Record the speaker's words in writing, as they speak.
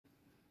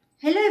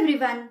Hello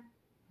everyone,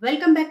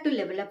 welcome back to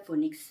Level Up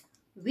Phonics.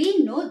 We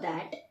know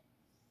that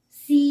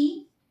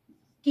C,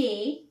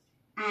 K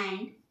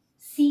and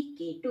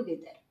CK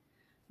together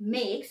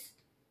makes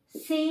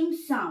same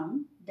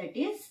sound, that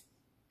is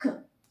K.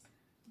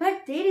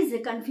 But there is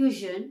a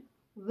confusion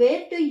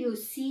where to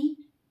use C,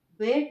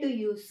 where to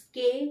use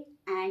K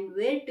and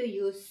where to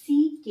use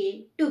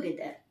CK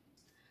together.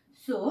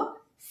 So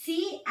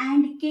C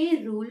and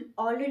K rule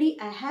already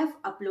I have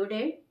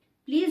uploaded.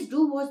 Please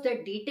do watch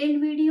the detailed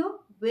video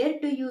where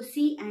to use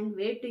C and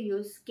where to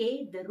use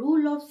K, the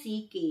rule of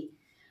CK.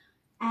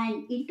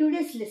 And in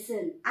today's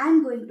lesson, I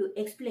am going to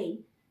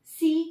explain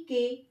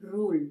CK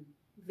rule,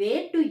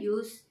 where to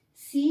use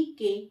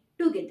CK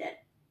together.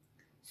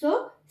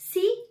 So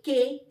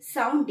CK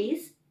sound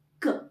is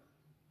K,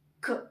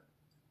 K.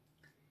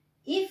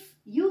 If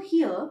you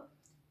hear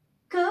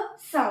K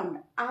sound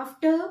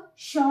after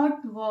short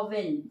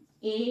vowel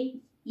A,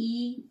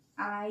 E,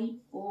 I,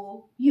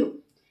 O,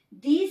 U,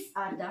 these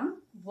are the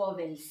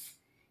vowels.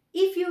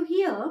 If you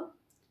hear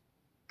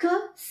K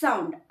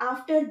sound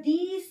after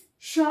these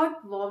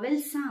short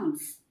vowel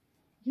sounds,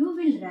 you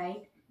will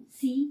write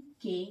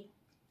CK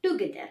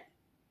together.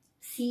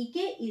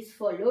 CK is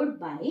followed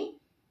by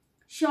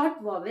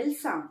short vowel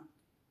sound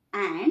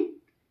and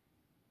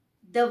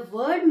the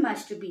word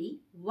must be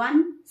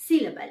one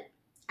syllable.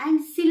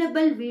 And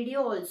syllable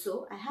video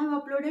also I have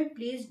uploaded.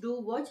 Please do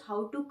watch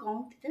how to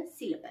count the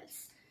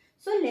syllables.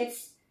 So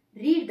let's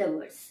read the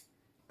words.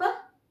 P,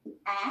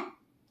 A,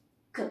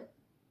 K.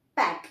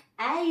 Pack.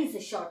 A is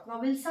a short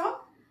vowel sound.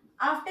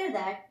 After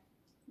that,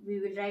 we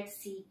will write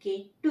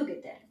CK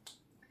together.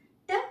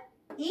 T,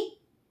 I,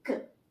 K.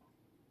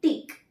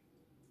 Tick.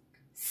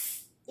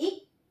 S, I,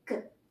 K.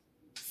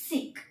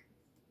 Sick.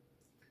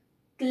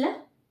 Kl,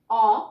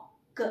 O,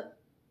 K.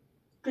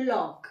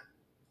 Clock.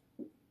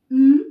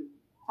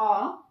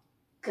 O,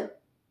 K.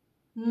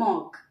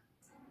 Mock.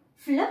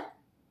 Fl,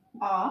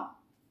 O,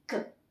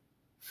 K.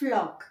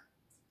 Flock.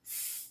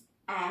 S,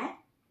 A,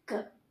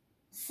 K.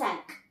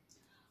 Sack.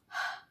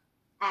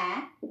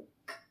 A, K.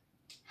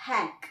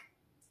 Hack.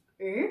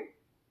 R,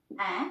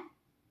 A,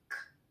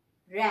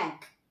 K.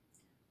 Rack.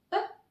 P,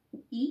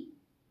 I,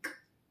 K.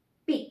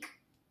 Pick.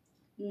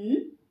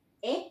 N,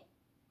 A,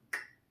 K.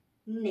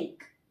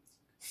 Neck.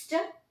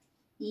 St,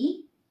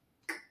 I,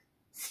 K.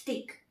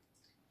 Stick.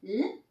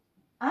 L,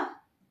 A,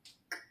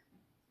 K.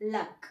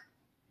 Luck.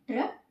 Tr,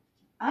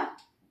 A,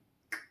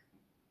 K.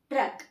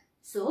 Truck.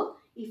 So,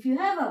 if you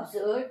have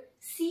observed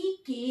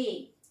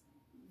CK,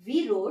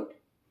 we wrote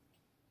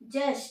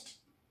just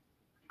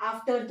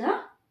after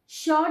the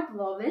short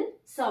vowel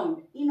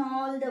sound in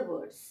all the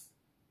words.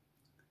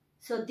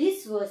 So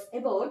this was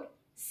about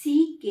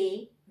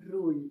CK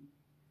rule.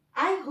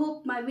 I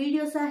hope my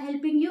videos are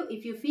helping you.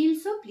 If you feel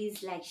so,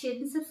 please like, share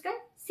and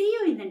subscribe. See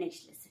you in the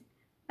next lesson.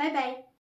 Bye bye.